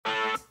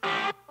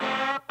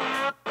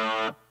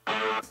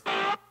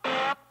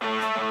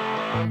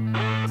Hey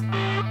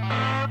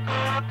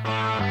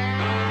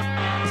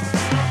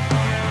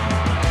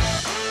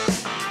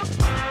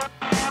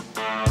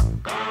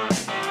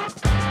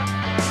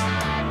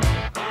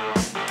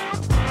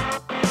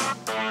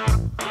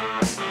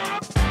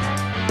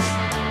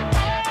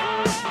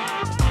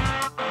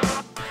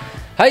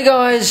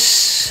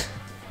guys,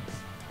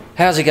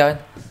 how's it going?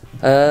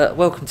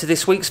 Welcome to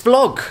this week's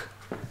vlog.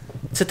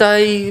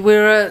 Today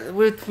we're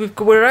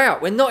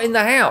out. We're not in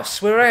the house.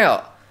 We're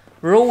out.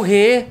 We're all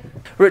here.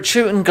 We're at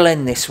Chewton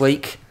Glen this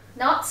week.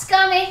 Not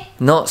scummy.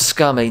 Not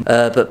scummy,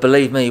 but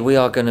believe me,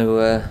 we're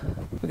gonna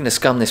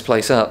scum this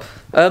place up.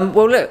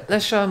 Well, look,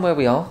 let's show them where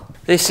we are.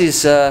 This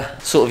is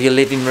sort of your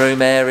living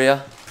room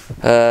area.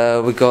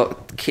 We've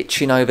got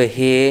kitchen over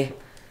here.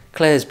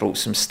 Claire's brought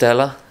some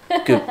Stella.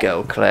 Good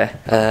girl, Claire.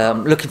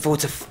 Looking forward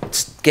to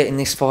getting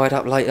this fired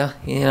up later.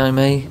 You know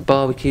me,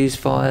 barbecues,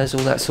 fires,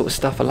 all that sort of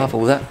stuff. I love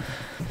all that.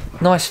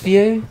 Nice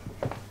view,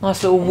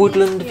 nice little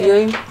woodland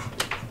view.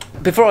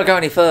 Before I go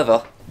any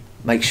further,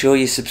 make sure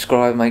you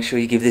subscribe, make sure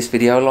you give this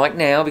video a like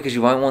now, because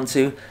you won't want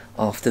to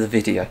after the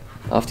video,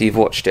 after you've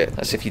watched it.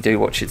 That's if you do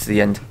watch it to the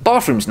end.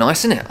 Bathroom's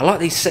nice, isn't it? I like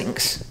these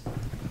sinks.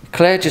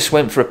 Claire just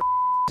went for a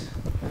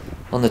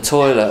on the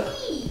toilet,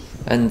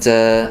 and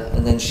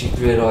then she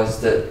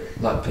realised that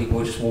like people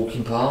were just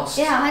walking past.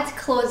 Yeah, I had to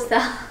close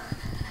that.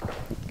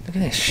 Look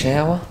at this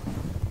shower.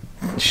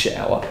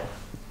 Shower.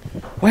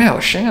 Wow,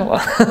 a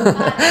shower.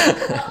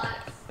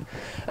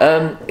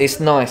 It's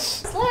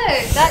nice. Look,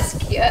 that's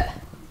cute.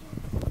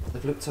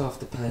 They've looked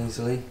after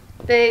Paisley.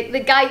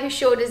 The guy who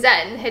showed us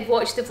in had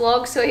watched the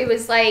vlog, so he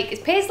was like, "Is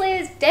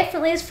Paisley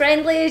definitely as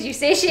friendly as you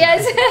say she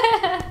is?"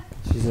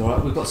 She's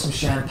alright. We've got some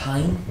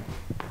champagne.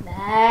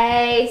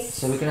 Nice.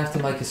 So we're going to have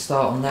to make a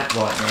start on that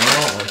right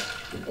now, aren't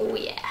we? Oh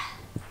yeah.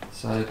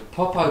 So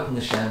pop open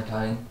the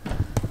champagne.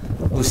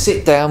 We'll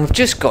sit down. We've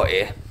just got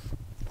here.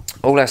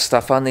 All that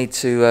stuff I need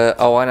to...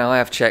 oh, I know. I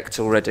have checked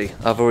already.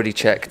 I've already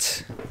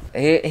checked.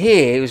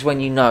 Here is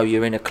when you know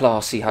you're in a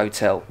classy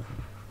hotel.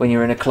 When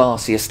you're in a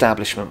classy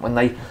establishment. When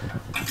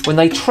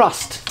they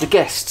trust the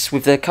guests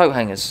with their coat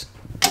hangers.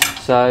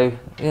 So,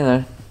 you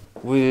know,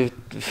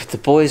 the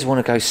boys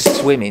want to go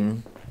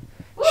swimming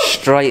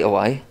straight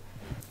away.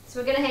 So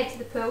we're going to head to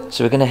the pool.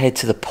 So we're going to head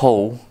to the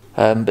pool.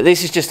 But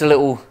this is just a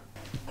little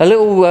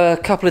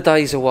couple of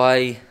days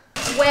away.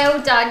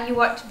 Well done, you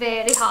worked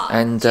very hard.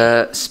 And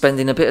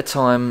spending a bit of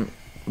time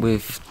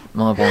with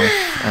my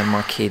wife and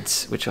my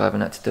kids, which I haven't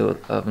had to do.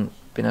 I haven't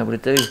been able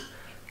to do.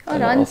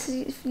 Hold on,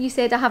 so you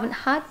said I haven't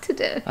had to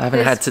do. I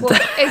haven't had to do.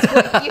 Is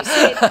what you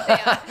said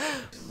there.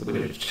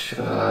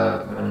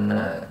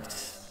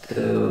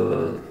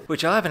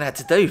 Which I haven't had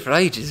to do for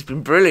ages. It's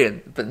been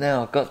brilliant, but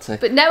now I've got to.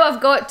 But now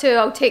I've got to.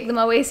 I'll take them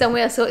away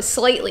somewhere so it's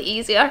slightly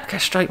easier. Look how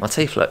straight my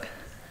teeth look.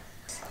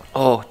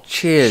 Oh,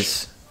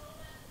 cheers.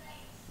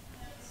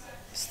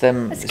 It's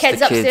them. There's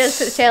kids upstairs,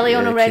 put the telly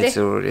on already. Kids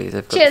already.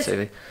 They've got Cheers. the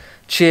TV.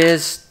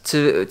 Cheers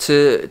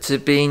to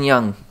being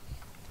young.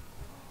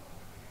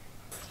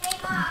 Hey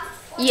Mom.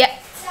 Yeah.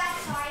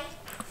 Sorry.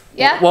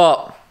 Yeah?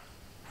 What?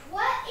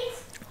 What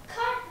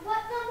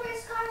number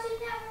is Cartoon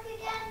Network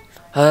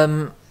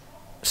again?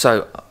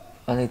 So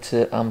I need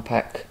to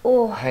unpack,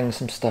 hang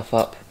some stuff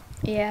up.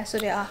 Yeah, so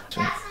they are. That's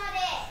not it.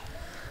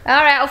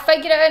 Alright, I'll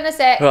figure it out in a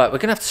sec. Right, we're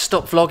going to have to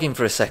stop vlogging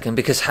for a second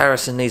because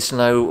Harrison needs to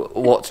know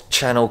what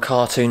channel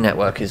Cartoon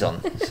Network is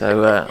on.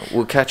 So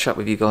we'll catch up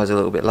with you guys a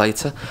little bit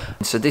later.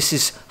 So this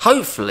is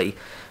hopefully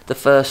the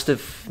first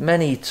of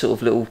many sort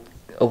of little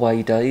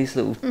away days,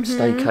 little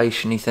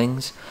staycation-y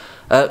things.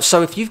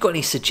 So if you've got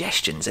any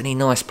suggestions, any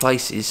nice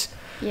places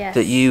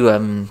that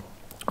you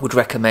would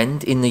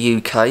recommend in the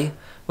UK,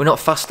 we're not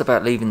fussed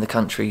about leaving the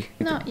country.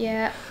 Not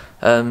yet.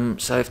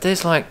 So if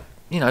there's like,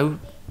 you know,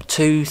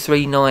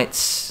 2-3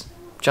 nights,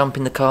 jump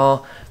in the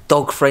car,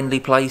 dog-friendly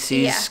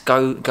places,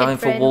 going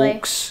for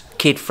walks,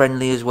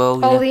 kid-friendly as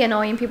well. All the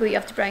annoying people you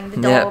have to bring, the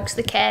dogs,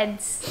 the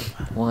kids.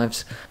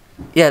 Wives.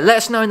 Yeah, let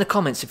us know in the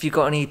comments if you've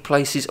got any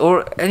places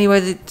or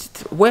anywhere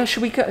where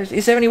should we go?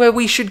 Is there anywhere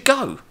we should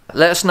go?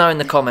 Let us know in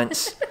the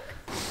comments.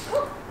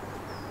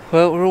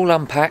 Well, we're all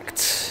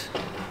unpacked.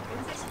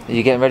 Are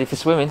you getting ready for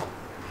swimming?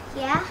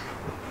 Yeah.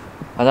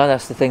 I know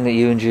that's the thing that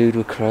you and Jude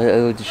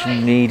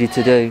needed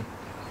to do.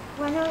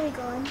 When are we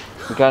going?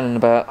 We're going in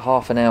about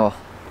half an hour.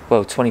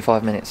 Well,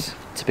 25 minutes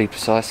to be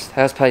precise.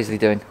 How's Paisley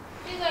doing?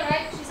 She's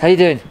alright. How you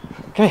doing?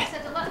 Come here.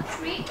 Said a little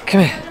treat.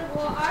 Come here.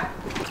 Water.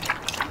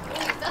 Oh,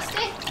 you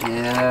thirsty?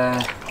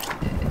 Yeah.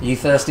 You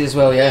thirsty as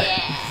well, yeah?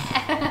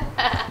 Yeah.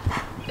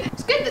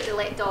 It's good that they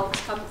let dogs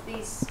come to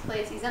these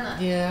places, isn't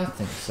it? Yeah, I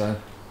think so.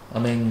 I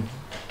mean,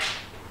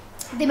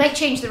 they might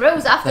change the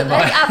rules after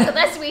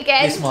this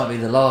weekend. This might be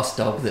the last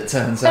dog that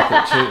turns up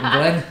at Chewton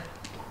Glen.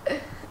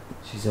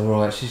 She's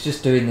alright. She's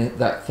just doing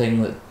that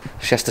thing that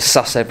she has to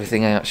suss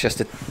everything out. She has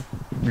to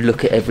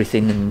look at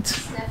everything and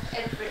Sniff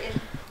everything.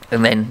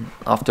 And then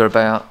after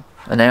about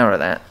an hour of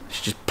that,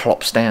 she just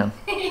plops down.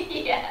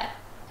 Yeah.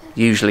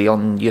 Usually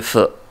on your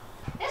foot.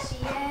 Yes, she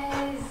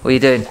is. What are you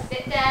doing?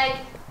 Sit down.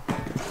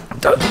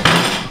 Don't.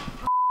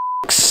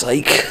 For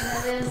sake.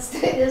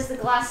 There's the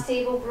glass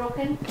table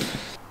broken.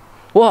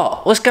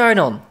 What? What's going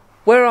on?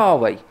 Where are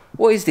we?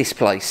 What is this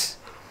place?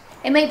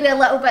 It might be a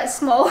little bit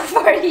small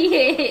for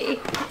you.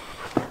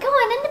 Go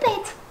on, in the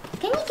bed.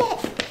 Can you get?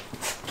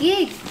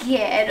 Good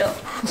girl.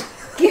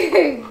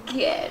 Good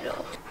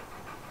girl.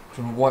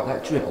 Do you want to wipe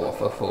that dribble off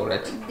her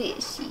forehead?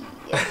 There she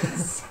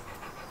is.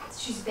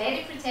 She's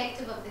very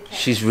protective of the kids.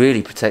 She's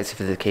really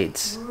protective of the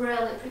kids.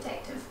 Really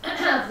protective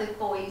of the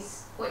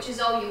boys, which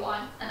is all you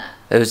want, innit?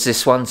 There was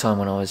this one time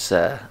when I was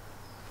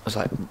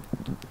like,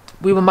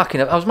 we were mucking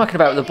up. I was mucking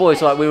about with the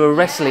boys, like we were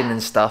wrestling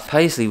and stuff.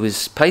 Paisley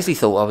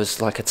thought I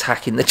was like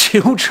attacking the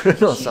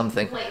children or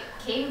something. Like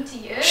came to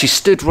you. She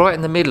stood right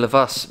in the middle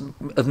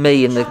of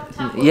me and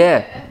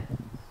yeah.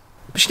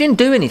 But she didn't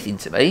do anything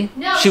to me.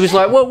 No, she was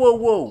like, whoa, whoa,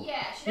 whoa,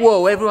 yeah,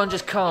 whoa! Everyone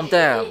just calm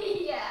down.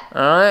 Yeah.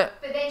 All right.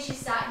 But then she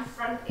sat in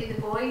front of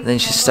the boys. Then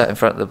she sat in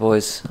front of the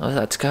boys. I was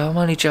like, to go. I'm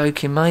only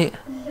joking, mate.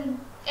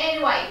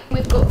 Anyway,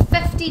 we've got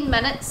 15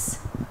 minutes,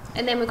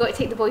 and then we've got to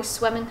take the boys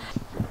swimming.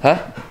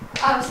 Huh?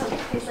 I was like,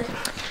 Paisley.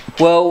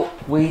 Well,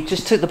 we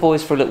just took the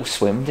boys for a little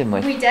swim, didn't we?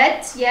 We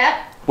did,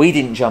 yeah. We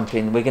didn't jump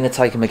in. We're going to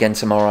take them again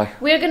tomorrow.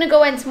 We're going to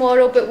go in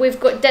tomorrow, but we've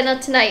got dinner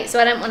tonight, so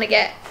I didn't want to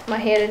get my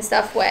hair and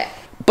stuff wet.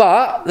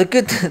 But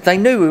they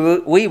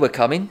knew we were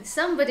coming.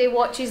 Somebody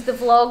watches the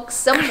vlog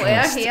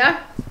somewhere Christ. here.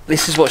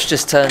 This is what's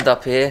just turned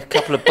up here. A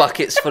couple of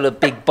buckets full of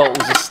big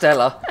bottles of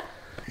Stella.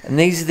 And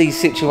these are these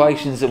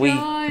situations that we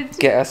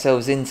get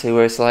ourselves into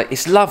where it's like,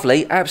 it's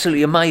lovely,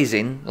 absolutely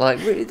amazing. Like,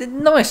 really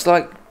nice,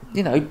 like,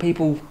 you know,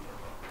 people,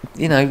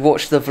 you know,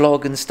 watch the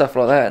vlog and stuff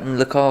like that and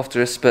look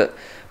after us. But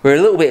we're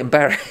a little bit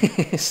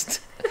embarrassed.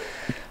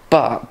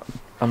 But,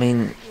 I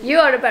mean... You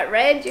are a bit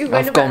red.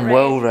 I've gone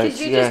well red.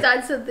 Because you just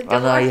answered the door. I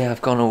know, yeah,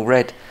 I've gone all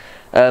red.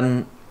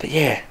 But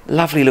yeah,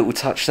 lovely little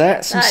touch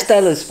that. Some That's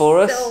Stellas for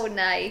us. So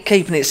nice.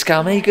 Keeping it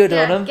scummy, good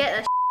on them.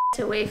 Get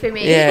the away from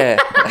me. Yeah.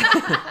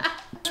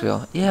 We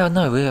are. Yeah, I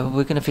know,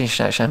 we're going to finish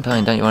that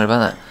champagne, don't you worry about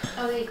that.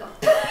 Oh, there you go.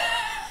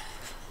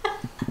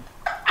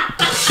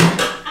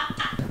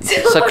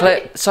 So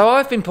Claire, so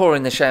I've been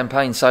pouring the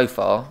champagne so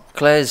far.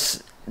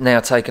 Claire's now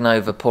taken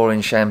over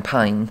pouring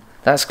champagne.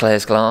 That's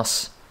Claire's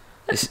glass.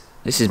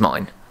 This is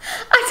mine.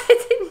 I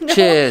didn't know.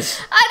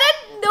 Cheers. I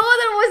didn't know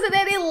there wasn't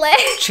any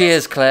left.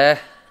 Cheers, Claire.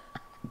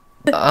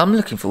 I'm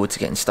looking forward to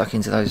getting stuck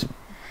into those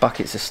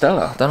buckets of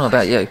Stella. I don't know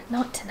about you.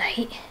 Not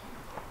tonight.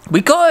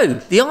 We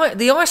go.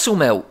 The ice will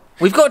melt.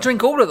 We've got to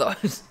drink all of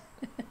those.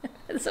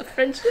 There's a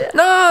fridge there.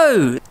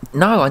 No,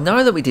 I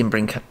know that we didn't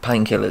bring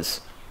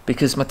painkillers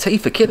because my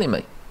teeth are killing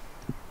me.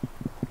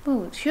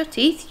 Oh, it's your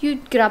teeth.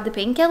 You grab the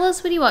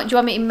painkillers. What do you want? Do you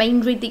want me to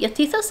mind read that your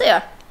teeth are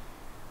sore?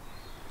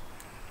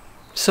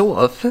 Sort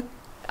of.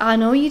 I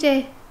know you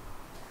do.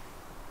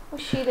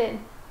 What's she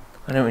doing?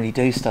 I don't really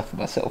do stuff for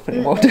myself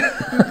anymore.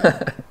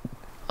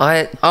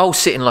 I'll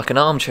sit in like an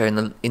armchair in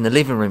the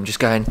living room, just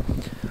going,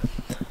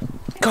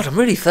 God, I'm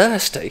really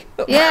thirsty.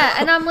 Yeah,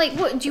 and I'm like,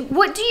 what do you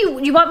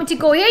want me to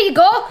go? Here you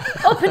go.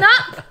 Open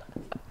up.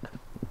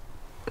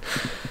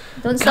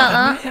 Don't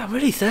start that. I'm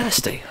really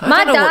thirsty.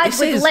 My dad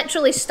would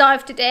literally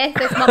starve to death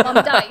if my mum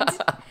died.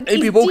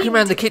 He'd be walking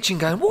around the kitchen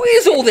going, what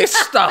is all this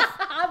stuff?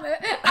 I'm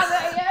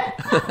out of here.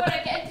 I'm going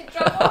to get into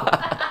trouble.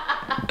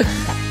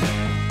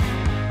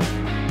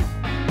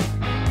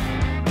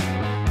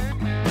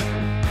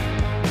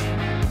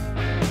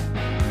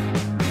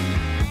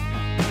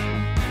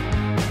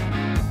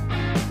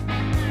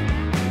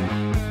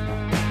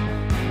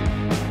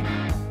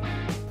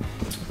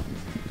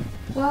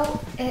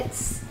 Well,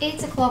 it's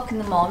 8 o'clock in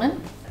the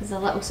morning. There's a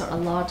little sort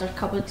of larder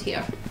cupboard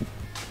here.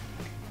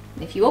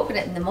 And if you open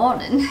it in the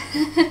morning,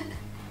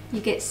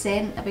 you get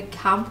sent a big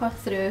hamper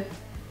through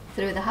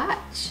the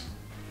hatch.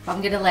 But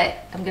I'm gonna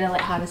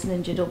let Harrison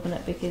and Jude open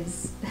it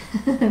because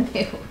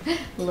they'll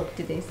look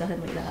to do something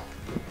like that.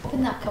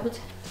 Open that cupboard.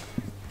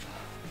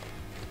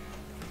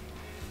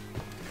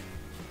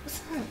 What's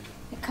that?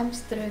 It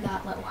comes through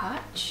that little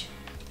hatch.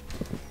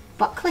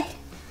 Buckley.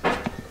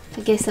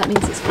 I guess that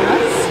means it's for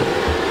us.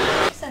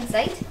 What's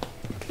inside?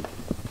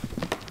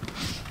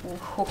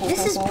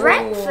 This is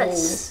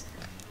breakfast.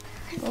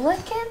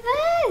 Look at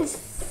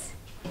this.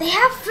 They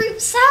have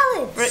fruit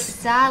salads. Fruit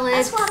salad.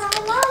 That's what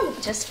I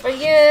like. Just for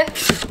you.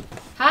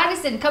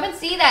 Harrison, come and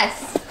see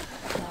this.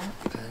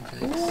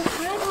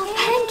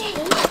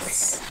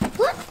 Pancakes.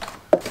 What?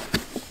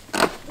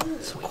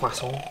 Some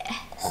croissant.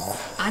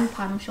 And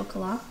pan au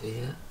chocolat.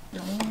 Yeah.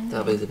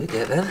 That'll be the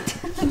baguette then.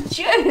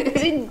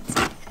 Jude!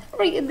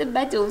 Right in the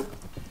middle.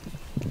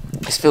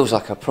 This feels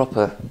like a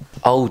proper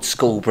old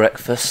school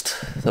breakfast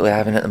that we're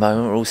having at the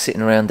moment. We're all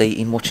sitting around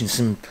eating, watching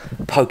some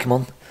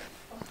Pokemon.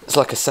 It's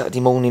like a Saturday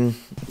morning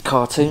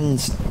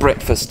cartoons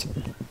breakfast.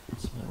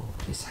 Smell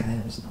this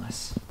ham's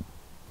nice.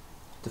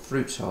 The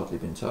fruit's hardly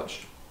been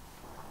touched.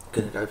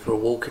 Gonna go for a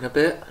walk in a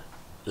bit.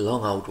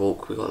 Long old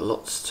walk. We've got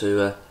lots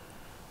to.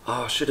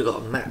 I should have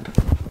got a map.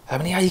 How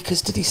many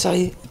acres did he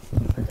say?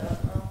 I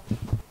don't know.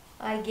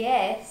 I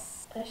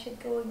guess I should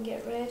go and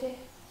get ready.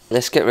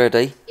 Let's get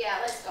ready. Yeah,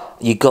 let's go.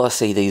 You gotta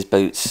see these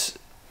boots.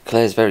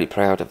 Claire's very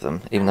proud of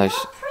them, even though I'm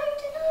not proud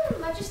of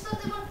them. I just thought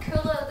they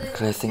were cooler than...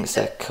 Claire thinks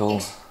they're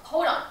cool.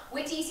 Hold on.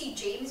 Wait till you see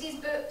James's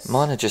boots.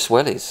 Mine are just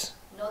wellies.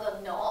 No,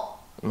 they're not.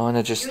 Mine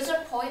are just... Yours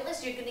are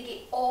pointless. You're going to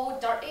get all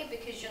dirty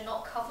because you're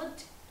not covered.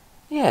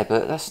 Yeah,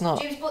 but that's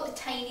not... James bought the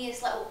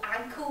tiniest little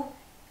ankle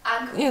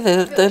Yeah,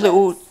 they're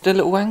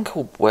little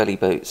ankle welly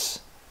boots.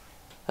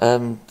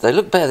 They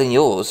look better than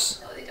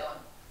yours. No, they don't.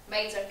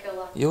 Mine's are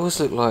cooler. Yours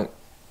look like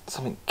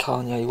something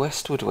Kanye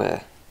West would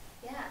wear.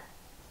 Yeah.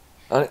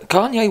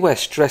 Kanye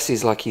West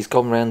dresses like he's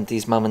gone round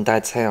his mum and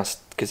dad's house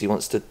because he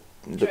wants to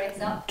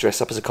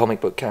dress up as a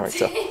comic book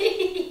character. Yeah,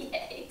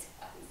 he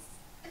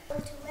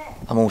does.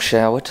 I'm all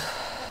showered.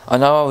 I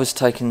know I was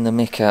taking the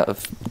mick out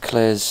of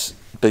Claire's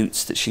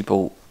boots that she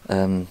bought.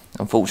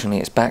 Unfortunately,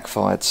 it's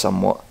backfired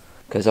somewhat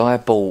because I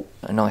bought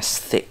a nice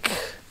thick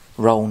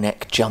roll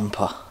neck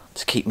jumper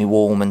to keep me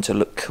warm and to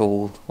look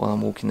cool while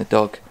I'm walking the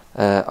dog.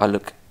 I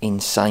look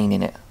insane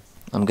in it.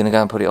 I'm going to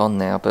go and put it on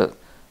now, but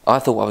I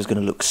thought I was going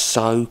to look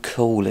so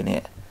cool in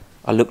it.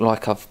 I look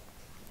like I've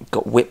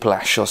got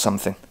whiplash or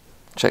something.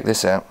 Check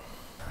this out.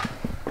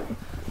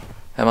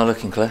 How am I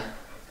looking, Claire?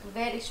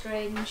 Very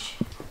strange.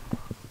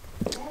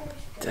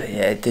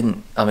 Yeah, it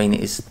didn't. I mean,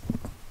 it's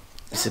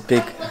a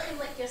big. Looking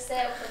like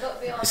yourself, I've got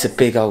to be honest. It's a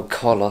big old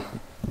collar.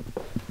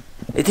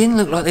 It didn't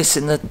look like this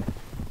in the,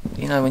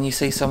 you know, when you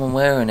see someone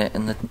wearing it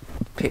in the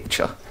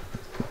picture.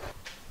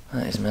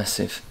 That is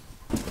massive.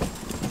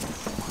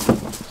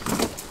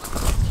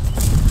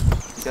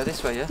 You go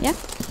this way, yeah? Yeah.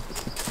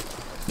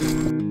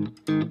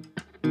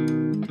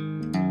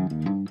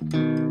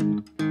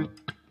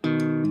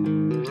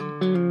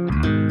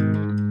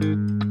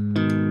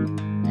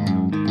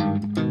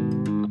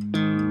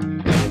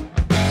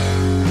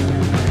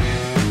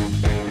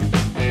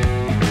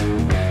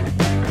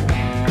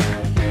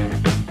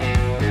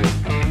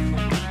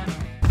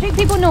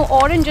 People know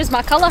orange is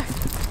my colour.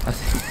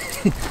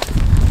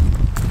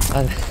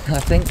 I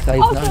think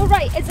they've Oh, known. no,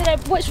 right. Is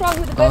it what's wrong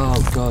with the boots?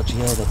 Oh god,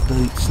 yeah, the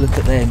boots. Look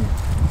at them.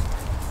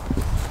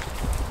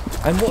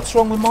 And what's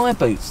wrong with my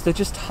boots? They're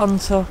just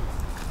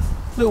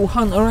little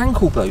hunter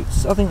ankle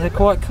boots. I think they're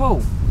quite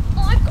cool.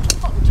 Oh, I've got a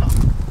hunter.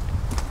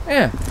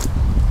 Yeah.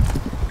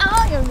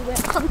 I only wear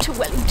hunter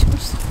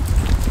Wellingtons.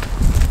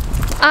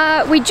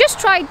 We just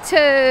tried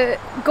to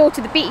go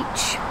to the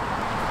beach,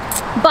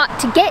 but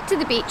to get to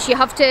the beach you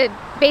have to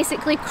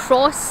basically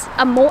cross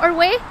a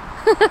motorway.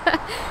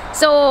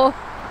 So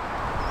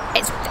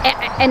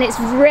it's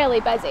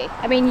really busy.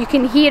 I mean, you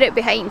can hear it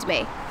behind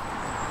me.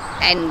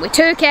 And with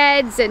two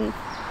kids and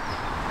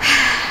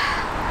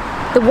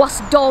the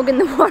worst dog in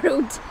the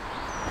world,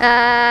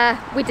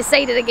 we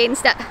decided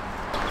against it,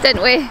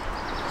 didn't we?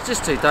 It's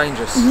just too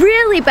dangerous.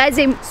 Really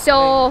busy.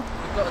 So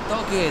we've got a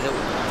dog here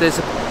that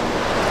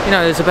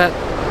there's about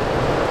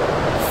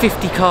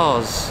 50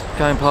 cars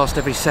going past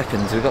every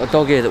second. We've got a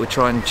dog here that would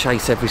try and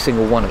chase every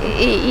single one of them.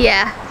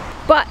 yeah.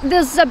 But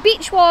there's a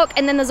beach walk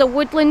and then there's a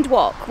woodland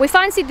walk. We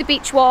fancied the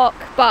beach walk,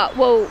 but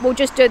we'll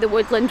just do the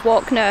woodland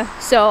walk now.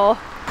 So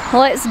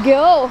let's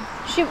go.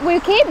 We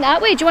came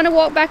that way. Do you want to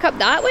walk back up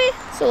that way?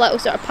 It's a little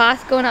sort of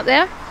path going up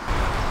there.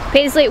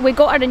 Paisley, we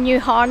got her a new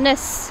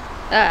harness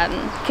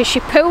because she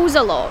pulls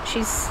a lot.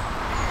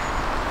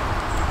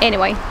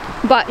 Anyway,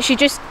 but she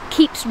just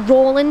keeps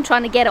rolling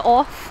trying to get it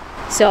off.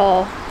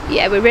 So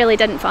yeah, we really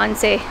didn't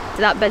fancy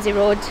that busy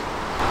road.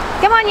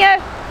 Come on, you.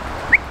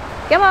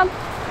 Come on.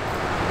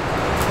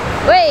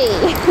 Way!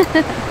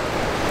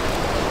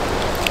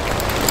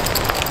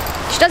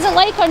 She doesn't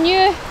like her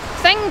new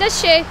thing,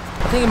 does she?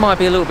 I think it might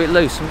be a little bit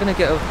loose. I'm going to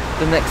get her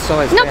the next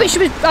size. No, down.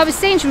 but I was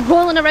saying she was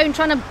rolling around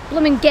trying to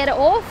blooming get it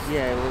off.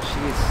 Yeah, well, she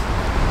is.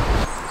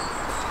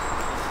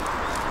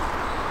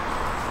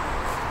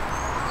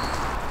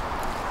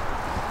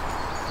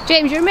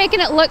 James, you're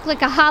making it look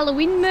like a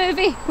Halloween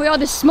movie with all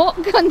the smoke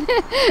on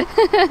there.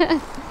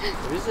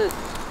 There is a...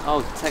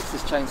 Oh,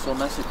 Texas Chainsaw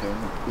Massacre,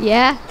 isn't it?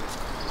 Yeah.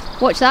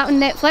 Watch that on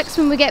Netflix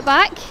when we get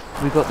back.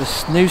 We've got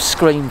this new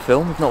Scream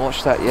film. We've not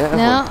watched that yet, have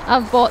No,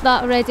 I've bought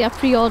that already. I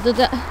pre-ordered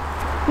it.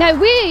 Now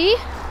we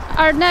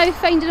are now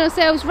finding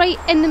ourselves right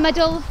in the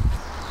middle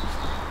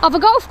of a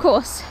golf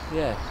course. we?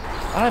 Yeah.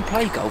 I don't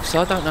play golf, so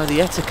I don't know the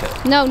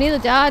etiquette. No, neither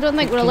do I. I don't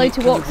think we're allowed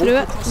to Can you walk through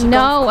it. across the No,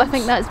 golf I course?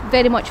 think that's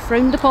very much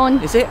frowned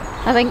upon. Is it?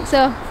 I think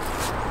so. Well,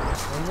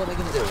 what are they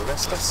going to do?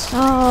 Arrest us?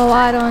 Oh,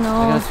 I don't They're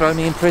going know. to throw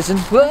me in prison?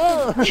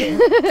 Whoa!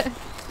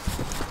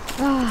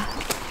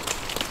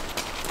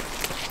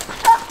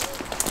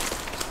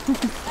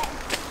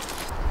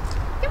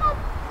 Come on.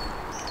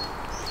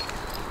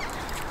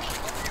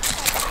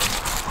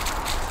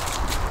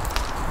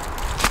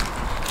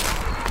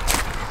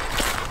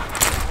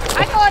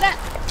 I got it.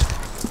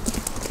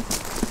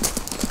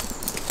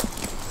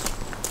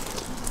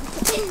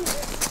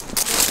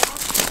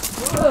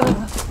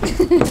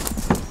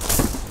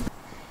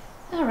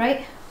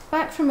 Alright,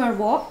 back from our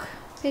walk.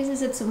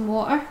 Paisley's had some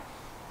water.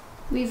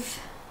 We've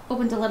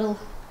opened a little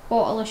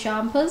bottle of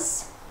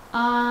champers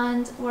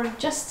and we're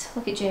just,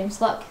 look at James,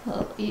 look,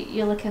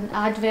 you look an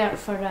advert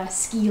for a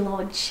ski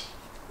lodge.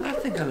 I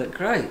think I look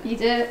great. You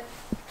do.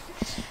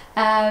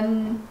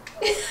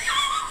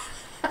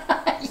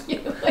 You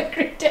look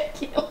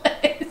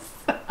ridiculous.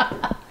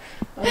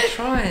 I'm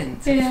trying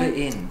to fit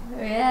in.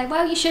 Yeah,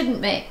 well, you shouldn't,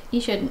 mate.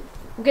 You shouldn't.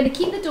 We're going to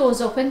keep the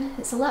doors open.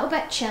 It's a little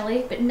bit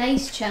chilly, but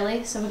nice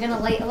chilly, so we're going to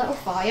light a little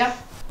fire.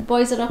 The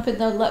boys are up in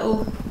their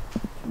little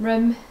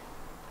room.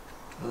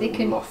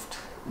 Loft.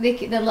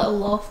 Their little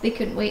loft. They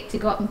couldn't wait to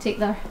go up and take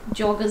their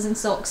joggers and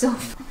socks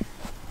off.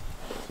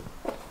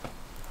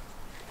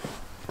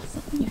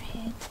 Sit on your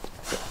head.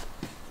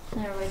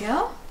 There we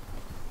go.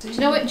 Do you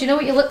know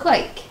what you look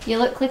like? You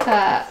look like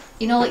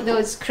like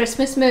those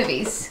Christmas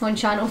movies on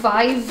Channel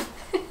 5.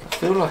 I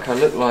feel like I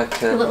look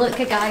like. You look like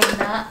a guy in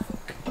that.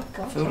 Oh,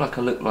 God. I feel like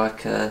I look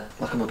like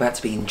I'm about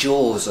to be in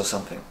Jaws or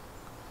something.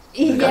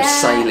 Go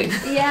sailing.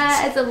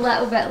 Yeah, it's a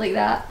little bit like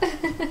that.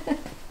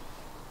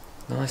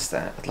 Nice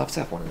that. I'd love to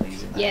have one of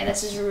these in there. Yeah,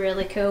 this is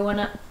really cool, isn't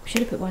it? We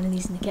should have put one of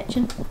these in the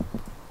kitchen.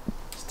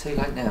 It's too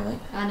late now, mate.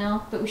 I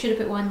know, but we should have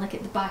put one like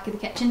at the back of the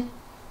kitchen,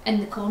 in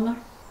the corner.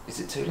 Is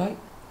it too late?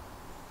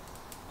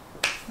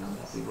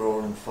 Lovely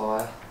roaring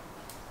fire.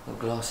 A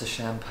glass of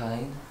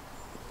champagne.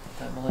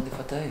 Don't mind if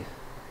I do.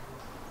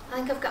 I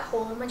think I've got a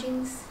hole in my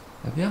jeans.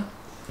 Have you?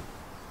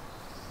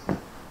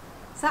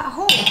 Is that a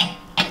hole?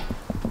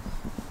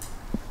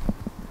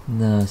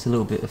 No, it's a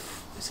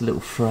little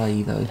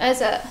fray though. Is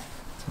it?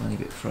 Tiny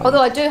bit fray.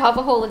 Although I do have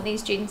a hole in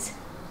these jeans.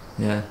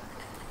 Yeah.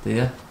 Do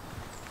you?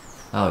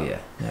 Oh yeah.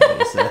 There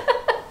it is there.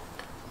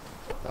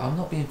 I'm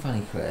not being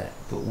funny, Claire,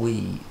 but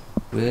we're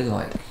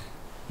like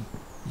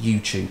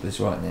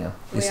YouTubers right now.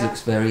 This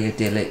looks very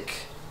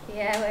idyllic.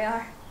 Yeah, we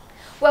are.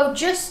 Well,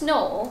 just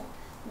know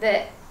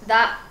that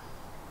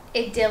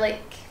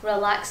idyllic,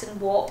 relaxing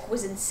walk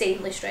was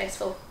insanely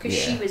stressful because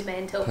she was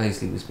mental.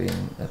 Paisley was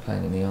being a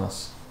pain in the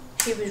arse.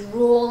 She was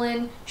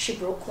rolling. She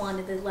broke one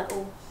of the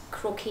little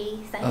croquet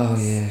things. Oh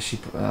yeah,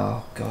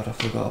 oh God, I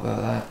forgot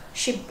about that.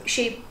 She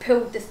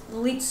pulled the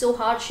lead so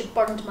hard she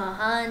burned my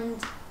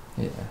hand.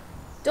 Yeah.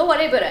 Don't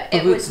worry about it.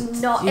 It was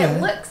not. Yeah.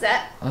 It looks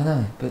it. I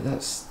know, but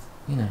that's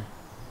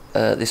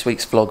this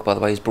week's vlog, by the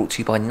way, is brought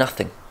to you by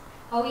nothing.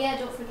 Oh yeah,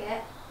 don't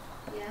forget.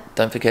 Yeah.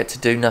 Don't forget to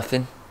do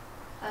nothing.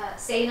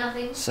 Say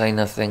nothing. Say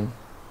nothing.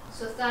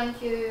 So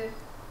thank you.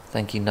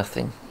 Thank you,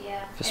 nothing.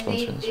 Yeah. For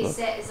sponsoring this they vlog.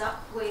 set us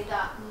up with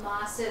that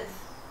massive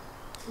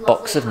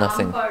Box of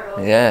nothing.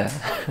 Yeah.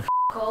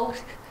 All,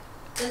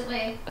 didn't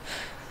we?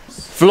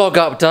 Vlog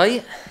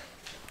update.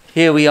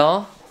 Here we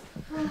are.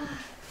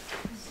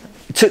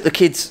 Took the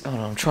kids. Oh,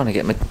 no, I'm trying to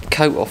get my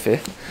coat off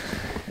here.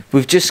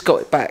 We've just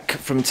got back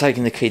from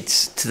taking the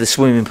kids to the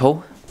swimming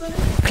pool.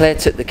 Claire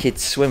took the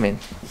kids swimming.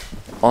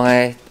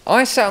 I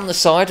sat on the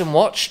side and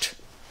watched.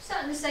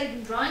 Sat on the side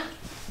and drank.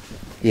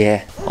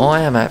 Yeah,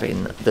 I am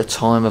having the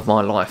time of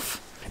my life.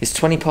 It's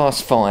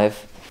 5:20.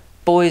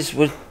 Boys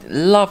were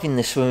loving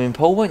the swimming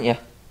pool, weren't you?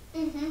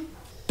 Mhm.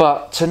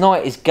 But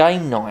tonight is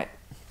game night,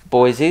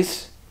 boys.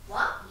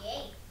 What?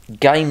 Yeah.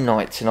 Game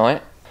night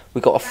tonight.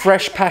 We got a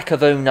fresh pack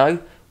of Uno.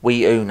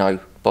 We Uno,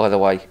 by the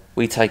way.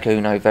 We take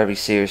Uno very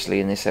seriously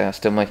in this house,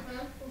 don't we?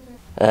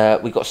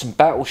 We got some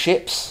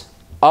battleships.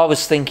 I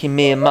was thinking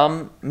me and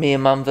mum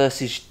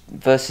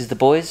versus the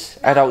boys,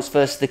 adults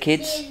versus the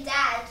kids. Me and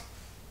Dad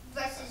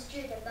versus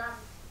Jude and Mum.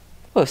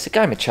 Well, it's a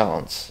game of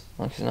chance,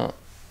 like it's not.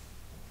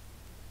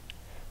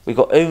 We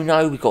got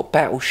Uno, we got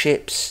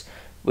battleships,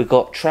 we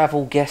got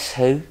travel. Guess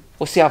who?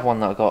 What's the other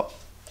one that I got?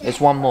 There's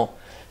one more.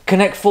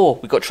 Connect 4.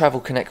 We got travel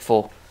Connect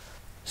 4.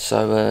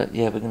 So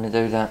yeah, we're gonna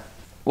do that.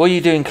 What are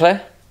you doing,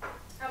 Claire?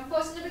 I'm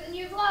posting about the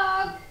new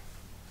vlog.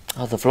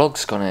 Oh, the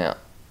vlog's gone out.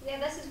 Yeah,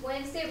 this is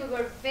Wednesday. We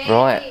were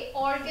very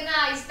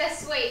organised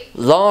this week.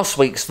 Last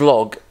week's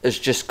vlog has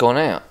just gone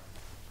out.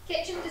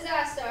 Kitchen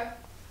disaster.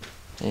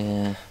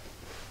 Yeah.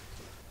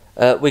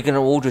 We're going to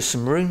order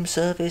some room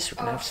service. We're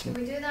gonna have some...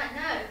 Can we do that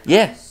now?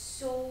 Yeah. I'm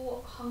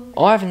so hungry.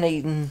 I haven't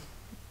eaten...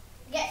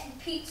 Get some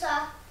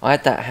pizza. I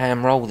had that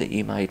ham roll that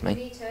you made me.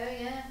 Me too,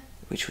 yeah.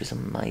 Which was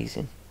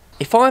amazing.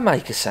 If I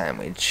make a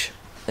sandwich,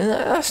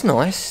 that's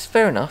nice.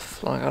 Fair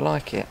enough. Like, I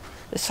like it.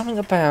 There's something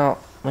about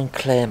when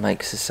Claire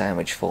makes a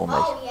sandwich for me.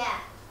 Oh yeah.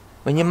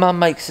 When your mum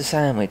makes a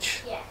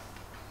sandwich. Yeah.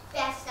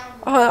 Best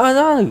sandwich. I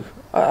know.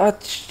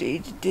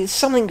 It's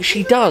something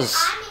she does.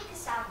 I make a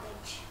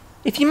sandwich.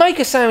 If you make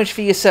a sandwich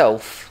for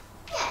yourself,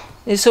 Yeah.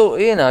 it's all,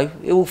 it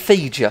will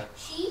feed you.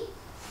 She?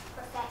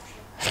 Perfection.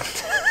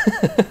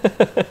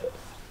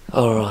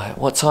 Alright,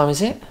 what time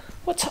is it?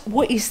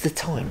 What is the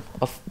time?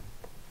 Of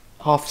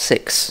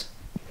 6:30.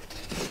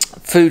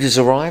 Food has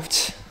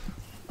arrived.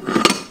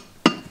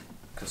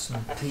 Got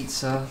some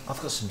pizza. I've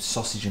got some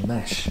sausage and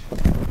mash.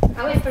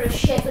 I went for a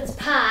shepherd's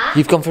pie.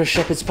 You've gone for a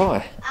shepherd's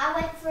pie? I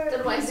went for Don't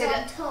know why I pizza said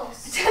on it.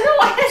 toast. I don't know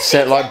why I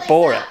Said like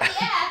Borat.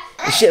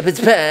 Yeah. A shepherd's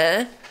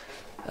pie.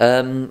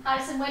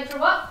 Harrison went for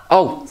what?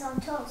 Oh, Beans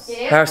on toast.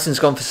 Yeah. Harrison's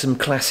gone for some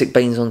classic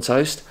beans on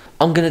toast.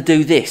 I'm going to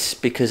do this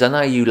because I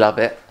know you love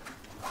it.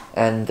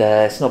 And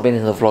it's not been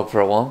in the vlog for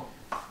a while.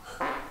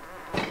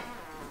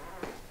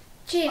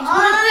 James,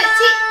 what about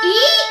to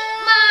eat,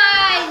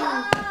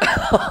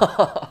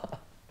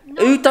 man?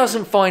 Who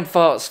doesn't find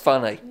farts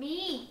funny?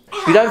 Me.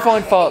 If you don't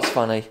find farts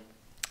funny,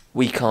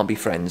 we can't be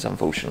friends,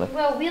 unfortunately.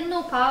 Well, we're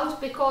no pals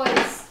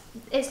because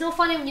it's no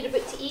funny when you're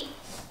about to eat.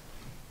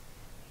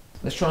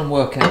 Let's try and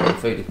work out what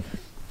food.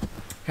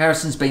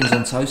 Harrison's beans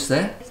on toast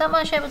there. Is that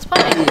my shepherd's pie?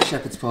 Yeah,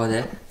 shepherd's pie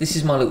there. This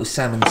is my little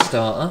salmon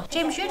starter.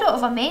 James, you don't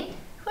have a main.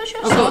 Where's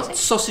your I've got sausage?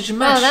 sausage and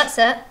mash. Oh, that's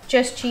it.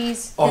 Just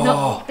cheese.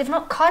 Oh. They've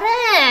not cut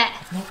it.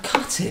 I've not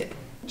cut it.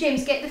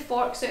 James, get the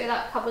forks out of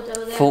that cupboard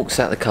over there. Forks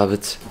out the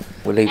cupboards.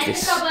 We'll leave In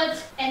this. the cupboard.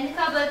 In the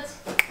cupboard.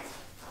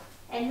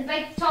 In the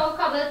big tall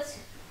cupboard.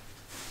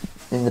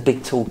 In the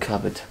big tall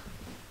cupboard.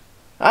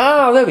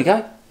 Oh, there we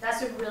go.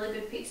 That's a really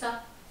good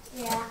pizza.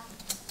 Yeah.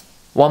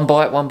 One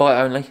bite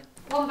only.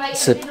 One bite,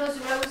 It's a everybody knows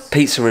the rules.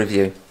 Pizza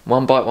review.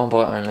 One bite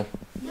only.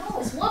 No,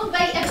 it's one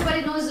bite,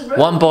 everybody knows the rules.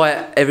 One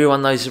bite,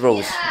 everyone knows the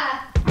rules. Yeah.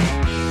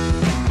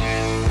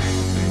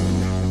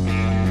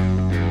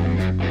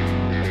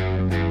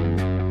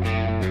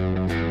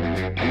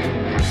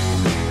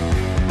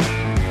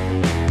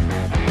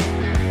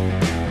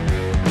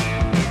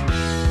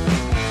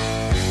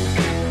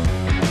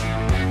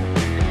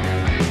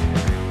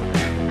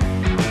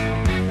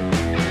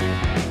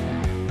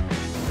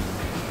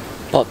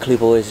 Buckley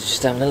boys are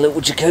just having a little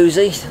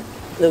jacuzzi.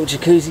 Little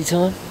jacuzzi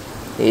time.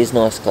 It is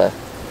nice, Claire.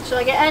 Shall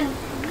I get in?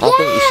 I think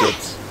you should.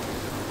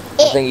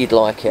 I think you'd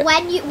like it.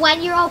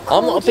 When you're all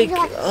cold, I'm not a big. you're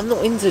like, I'm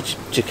not into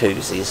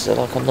jacuzzis, so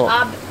like I'm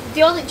not. Do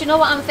you know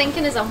what I'm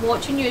thinking is I'm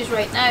watching yous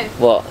right now.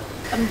 What?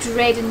 I'm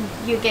dreading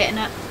you getting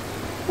it.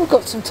 We've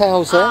got some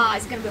towels there. Ah,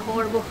 it's going to be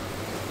horrible.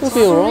 We'll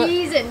be alright.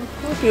 Freezing.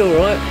 We'll be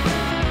alright.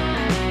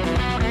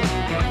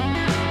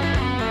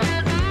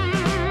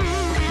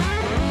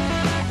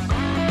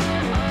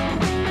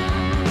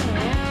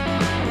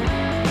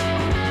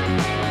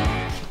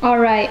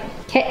 Alright,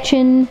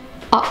 kitchen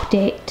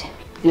update.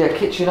 Yeah,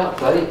 kitchen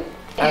update.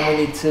 And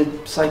we need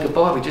to say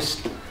goodbye. We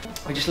just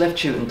left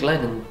Chewton Glen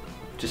and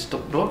just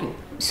stopped vlogging.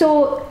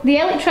 So the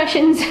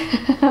electricians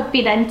have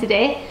been in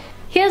today.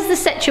 Here's the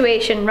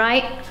situation,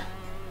 right?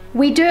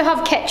 We do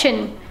have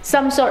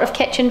some sort of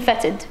kitchen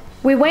fitted.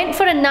 We went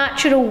for a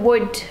natural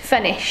wood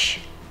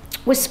finish.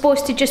 Was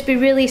supposed to just be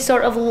really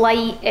sort of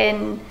light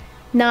and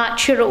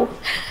natural.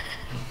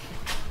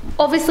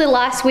 Obviously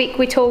last week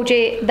we told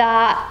you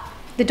that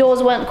the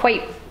doors weren't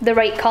quite the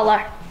right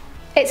colour.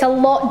 It's a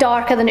lot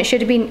darker than it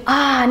should have been.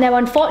 Now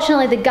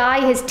unfortunately the guy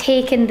has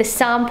taken the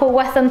sample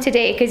with him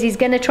today because he's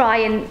gonna try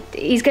and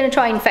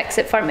fix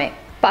it for me.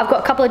 But I've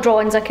got a couple of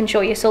drawings I can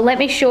show you, so let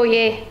me show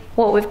you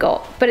what we've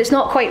got. But it's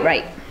not quite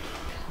right.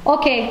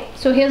 Okay,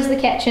 so here's the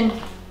kitchen.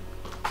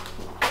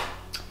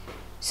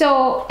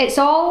 So it's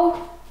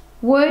all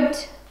wood,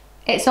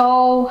 it's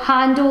all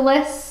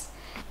handleless,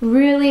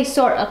 really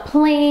sort of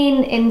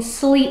plain and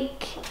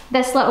sleek.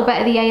 This little bit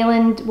of the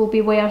island will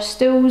be where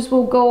stools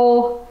will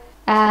go.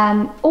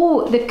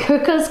 Oh, the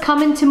cooker's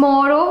coming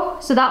tomorrow,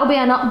 so that'll be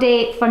an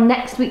update for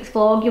next week's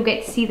vlog. You'll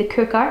get to see the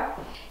cooker.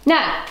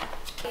 Now,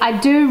 I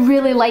do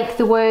really like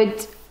the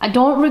wood. I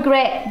don't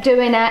regret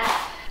doing it,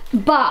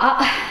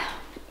 but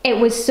it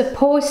was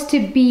supposed to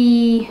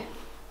be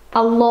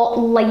a lot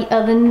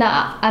lighter than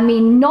that. I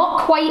mean, not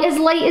quite as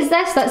light as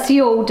this. That's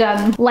the old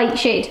light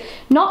shade.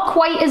 Not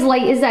quite as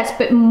light as this,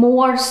 but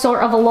more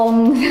sort of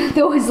along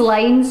those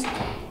lines.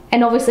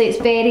 And obviously it's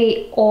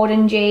very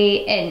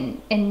orangey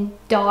and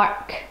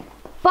dark.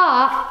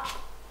 But,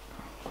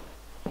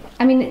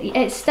 I mean,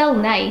 it's still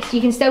nice. You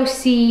can still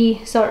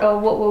see sort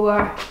of what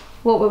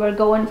we were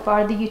going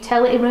for. The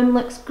utility room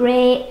looks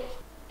great.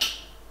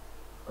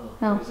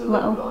 Oh,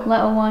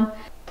 little one.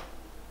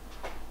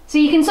 So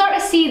you can sort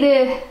of see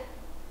the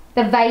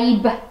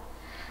vibe.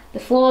 The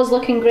floor's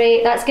looking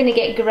great. That's going to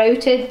get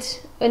grouted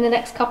in the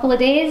next couple of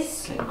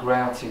days. Getting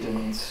grouted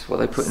and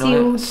what are they putting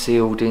on it?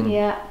 Sealed in.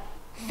 Yeah.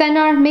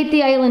 Thinner, made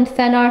the island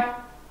thinner,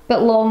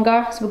 but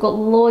longer. So we've got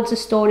loads of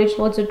storage,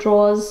 loads of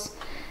drawers.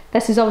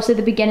 This is obviously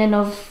the beginning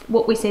of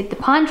what we said the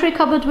pantry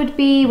cupboard would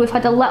be. We've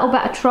had a little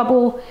bit of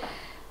trouble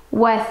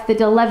with the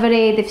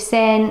delivery. They've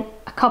sent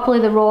a couple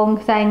of the wrong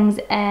things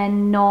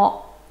and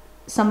not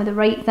some of the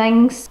right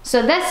things.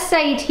 So this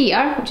side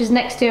here, which is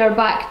next to our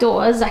back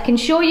doors, I can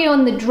show you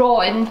on the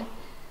drawing.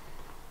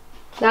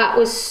 That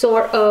was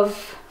sort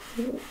of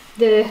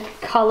the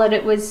colour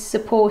it was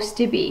supposed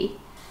to be.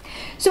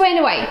 So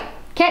anyway,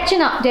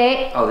 kitchen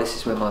update. Oh, this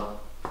is where my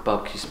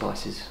barbecue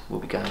spices will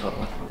be going, by the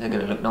way. They're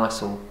going to look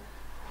nice all.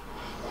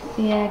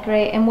 Yeah,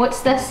 great. And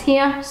what's this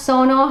here?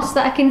 Sonos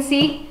that I can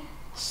see?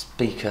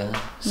 Speaker.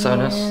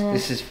 Sonos. Yeah.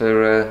 This is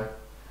for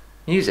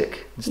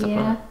music and stuff like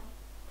that.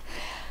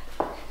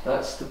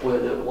 That's where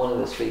one of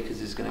the speakers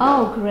is going to go.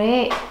 Oh,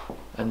 great.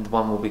 And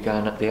one will be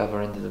going at the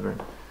other end of the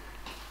room.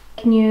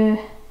 New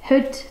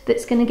hood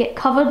that's going to get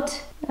covered.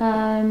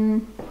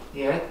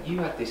 Yeah, you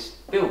had this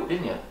built,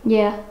 didn't you?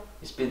 Yeah.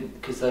 It's been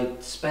because they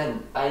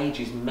spent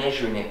ages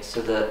measuring it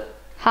so that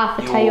half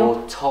a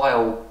your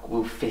tile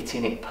will fit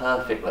in it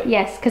perfectly.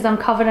 Yes, because I'm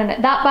covering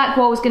it. That back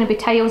wall was going to be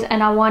tiles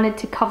and I wanted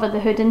to cover the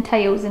hood in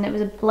tiles and it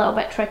was a little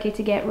bit tricky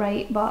to get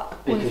right,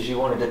 but... Because you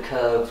wanted a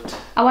curved...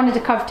 I wanted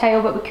a curved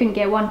tile but we couldn't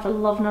get one for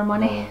love nor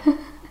money. No.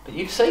 But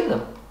you've seen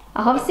them.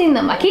 I have seen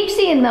them. I keep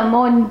seeing them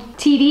on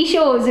TV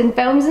shows and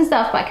films and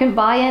stuff, but I couldn't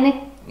buy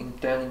any.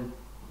 Down in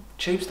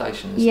tube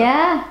stations and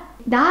yeah,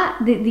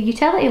 stuff. The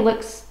utility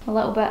looks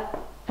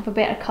a have a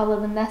better colour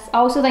than this. I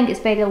also think it's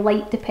very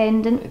light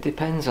dependent. It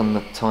depends on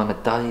the time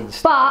of day and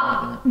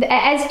stuff. But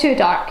it is too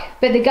dark.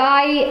 But the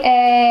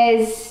guy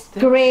is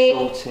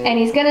great and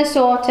he's going to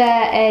sort it,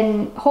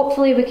 and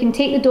hopefully we can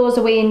take the doors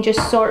away and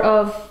just sort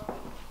of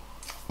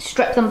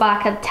strip them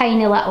back a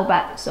tiny little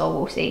bit, so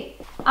we'll see.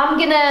 I'm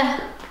going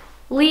to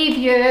leave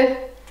you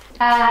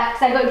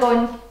because I've got to go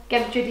and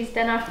give Judy's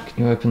dinner.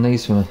 Can you open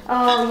these for me?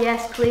 Oh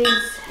yes, please.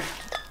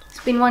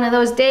 It's been one of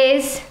those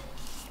days.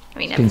 I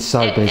mean, been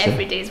so busy.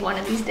 Every day is one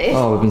of these days.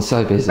 Oh, we've been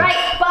so busy.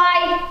 Right,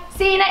 bye.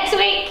 See you next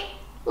week.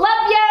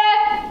 Love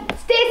you.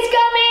 Stay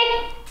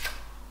scummy.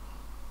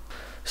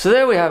 So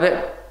there we have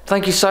it.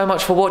 Thank you so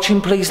much for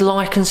watching. Please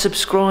like and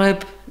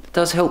subscribe. It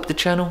does help the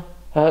channel.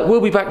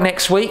 We'll be back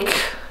next week,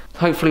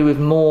 hopefully with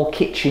more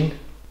kitchen.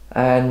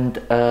 And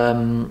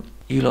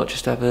you lot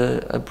just have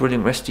a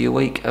brilliant rest of your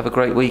week. Have a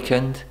great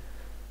weekend.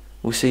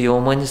 We'll see you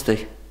on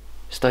Wednesday.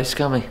 Stay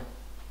scummy.